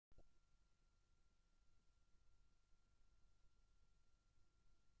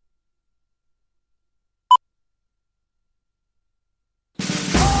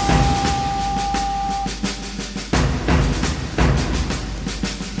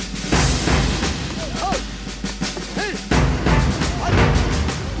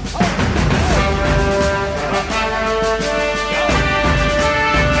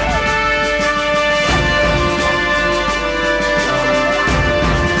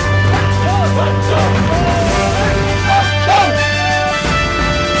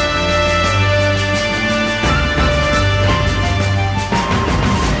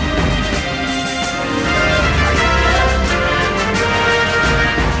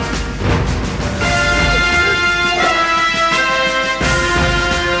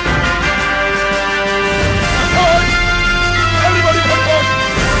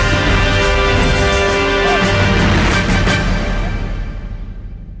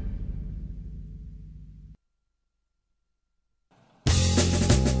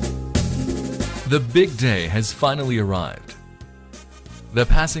The big day has finally arrived. The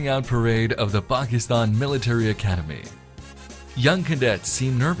passing out parade of the Pakistan Military Academy. Young cadets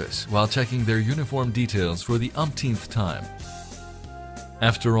seem nervous while checking their uniform details for the umpteenth time.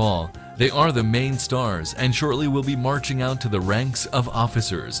 After all, they are the main stars and shortly will be marching out to the ranks of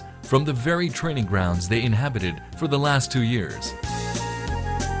officers from the very training grounds they inhabited for the last 2 years.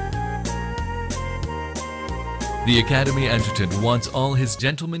 The Academy Adjutant wants all his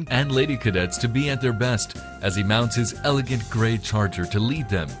gentlemen and lady cadets to be at their best as he mounts his elegant gray charger to lead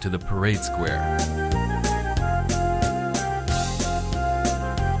them to the parade square.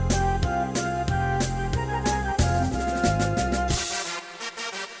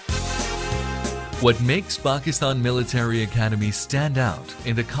 What makes Pakistan Military Academy stand out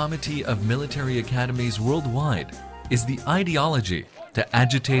in the Committee of Military Academies worldwide is the ideology to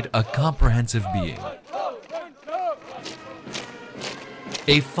agitate a comprehensive being.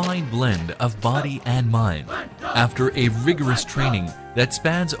 A fine blend of body and mind after a rigorous training that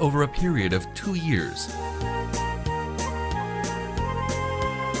spans over a period of 2 years.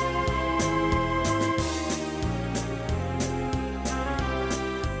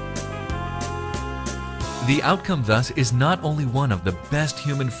 The outcome thus is not only one of the best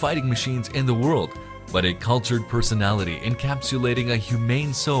human fighting machines in the world, but a cultured personality encapsulating a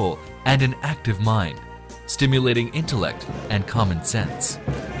humane soul and an active mind, stimulating intellect and common sense.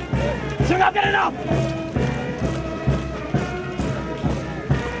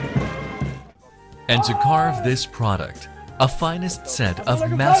 And to carve this product, a finest set of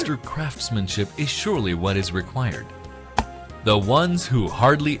master craftsmanship is surely what is required. The ones who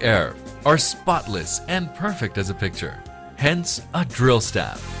hardly err are spotless and perfect as a picture, hence a drill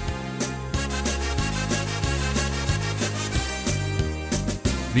staff.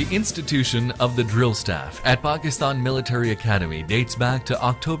 The institution of the drill staff at Pakistan Military Academy dates back to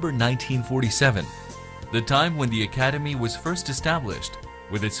October 1947, the time when the academy was first established,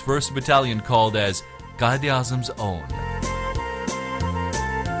 with its first battalion called as Quaid-e-Azam's Own.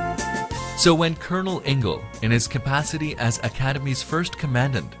 So when Colonel Ingle, in his capacity as Academy's first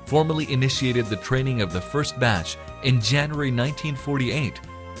commandant, formally initiated the training of the first batch in January 1948,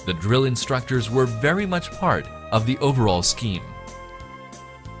 the drill instructors were very much part of the overall scheme.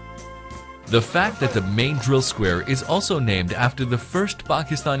 The fact that the main drill square is also named after the first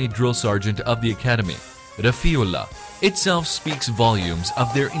Pakistani drill sergeant of the Academy, Rafiullah, itself speaks volumes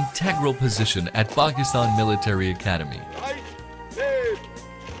of their integral position at Pakistan Military Academy.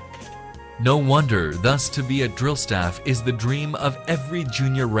 No wonder, thus, to be a drill staff is the dream of every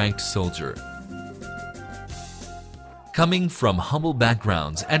junior ranked soldier. Coming from humble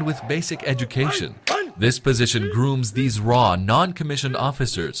backgrounds and with basic education, this position grooms these raw, non-commissioned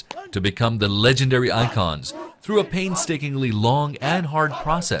officers to become the legendary icons through a painstakingly long and hard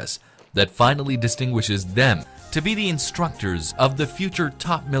process that finally distinguishes them to be the instructors of the future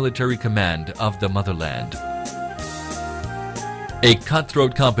top military command of the motherland. A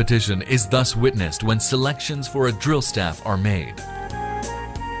cutthroat competition is thus witnessed when selections for a drill staff are made.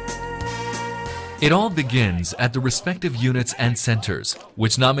 It all begins at the respective units and centers,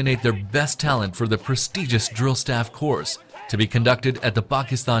 which nominate their best talent for the prestigious drill staff course to be conducted at the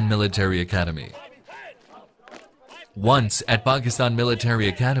Pakistan Military Academy. Once at Pakistan Military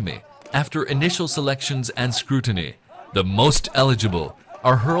Academy, after initial selections and scrutiny, the most eligible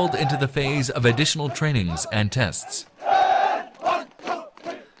are hurled into the phase of additional trainings and tests.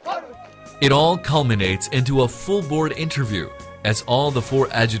 It all culminates into a full board interview as all the 4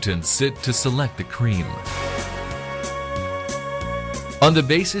 adjutants sit to select the cream. On the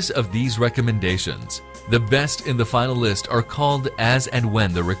basis of these recommendations, the best in the final list are called as and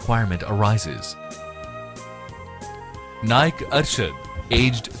when the requirement arises. Naik Arshad,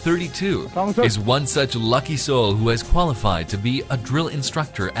 aged 32, is one such lucky soul who has qualified to be a drill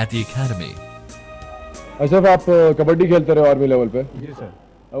instructor at the academy. Sir आप कबड्डी खेलते रहे army level पे? जी sir.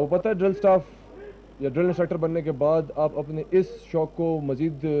 वो पता है drill staff या drill instructor बनने के बाद आप अपने इस शौक को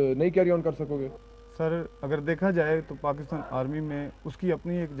मजीद नहीं कैरी ऑन कर सकोगे? सर अगर देखा जाए तो पाकिस्तान आर्मी में उसकी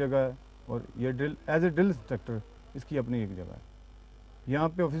अपनी एक जगह है और ये drill as a drill instructor इसकी अपनी एक जगह है। यहाँ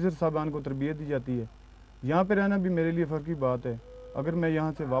पे ऑफिसर साहबान को तरबियत दी जाती है। यहाँ पे रहना भी मेरे लिए फ़र्क की बात है। अगर मैं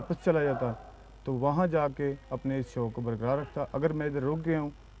यहाँ से वापस चला जाता तो वहाँ जाके अपने इस शौक को बरकरार रखता। अगर मैं इधर रुक गया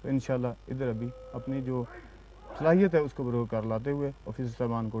हूँ तो इंशाल्लाह इधर अभी अपनी जो सलाहियत है उसको बरकरार लाते हुए ऑफिसर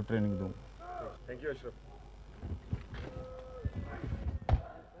साहबान को ट्रेनिंग दूँ। Thank you Ashraf.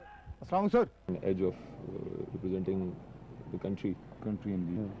 अस्सलाम sir. Edge of representing the country and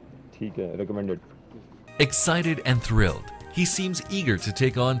ठीक है, recommended. Excited and thrilled, he seems eager to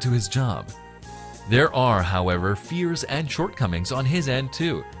take on to his job. There are, however, fears and shortcomings on his end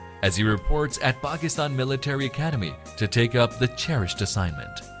too, as he reports at Pakistan Military Academy to take up the cherished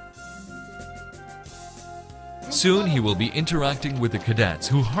assignment. Soon he will be interacting with the cadets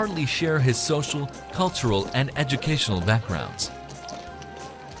who hardly share his social, cultural, and educational backgrounds.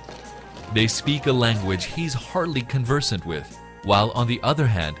 They speak a language he's hardly conversant with, while on the other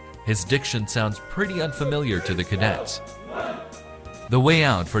hand, his diction sounds pretty unfamiliar to the cadets. The way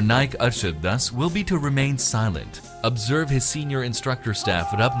out for Naik Arshad thus will be to remain silent, observe his senior instructor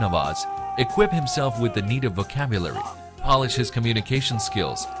staff Rab Nawaz, equip himself with the needed vocabulary, polish his communication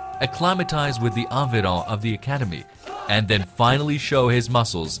skills, acclimatize with the environment of the academy, and then finally show his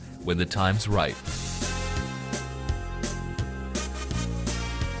muscles when the time's right.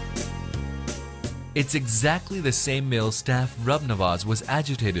 It's exactly the same mill staff Rab Nawaz was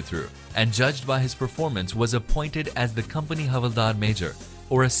agitated through, and judged by his performance was appointed as the Company Havildar Major,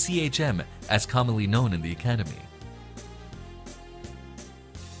 or a CHM as commonly known in the academy.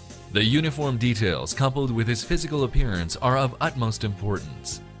 The uniform details coupled with his physical appearance are of utmost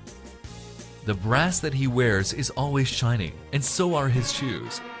importance. The brass that he wears is always shining, and so are his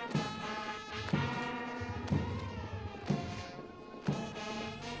shoes.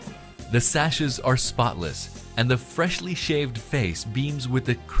 The sashes are spotless, and the freshly shaved face beams with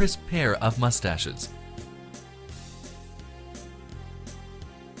a crisp pair of mustaches.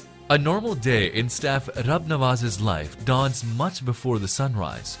 A normal day in Staff Rab Nawaz's life dawns much before the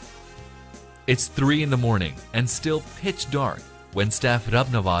sunrise. It's 3 in the morning and still pitch dark when Staff Rab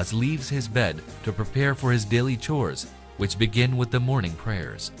Nawaz leaves his bed to prepare for his daily chores, which begin with the morning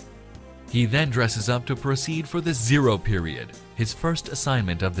prayers. He then dresses up to proceed for the 0 period, his first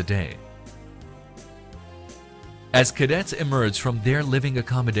assignment of the day. As cadets emerge from their living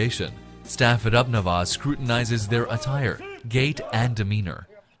accommodation, Staff Rab Nawaz scrutinizes their attire, gait, and demeanor.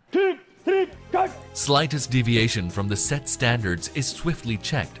 Slightest deviation from the set standards is swiftly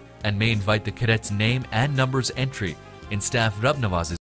checked and may invite the cadet's name and numbers entry in Staff Rab Nawaz's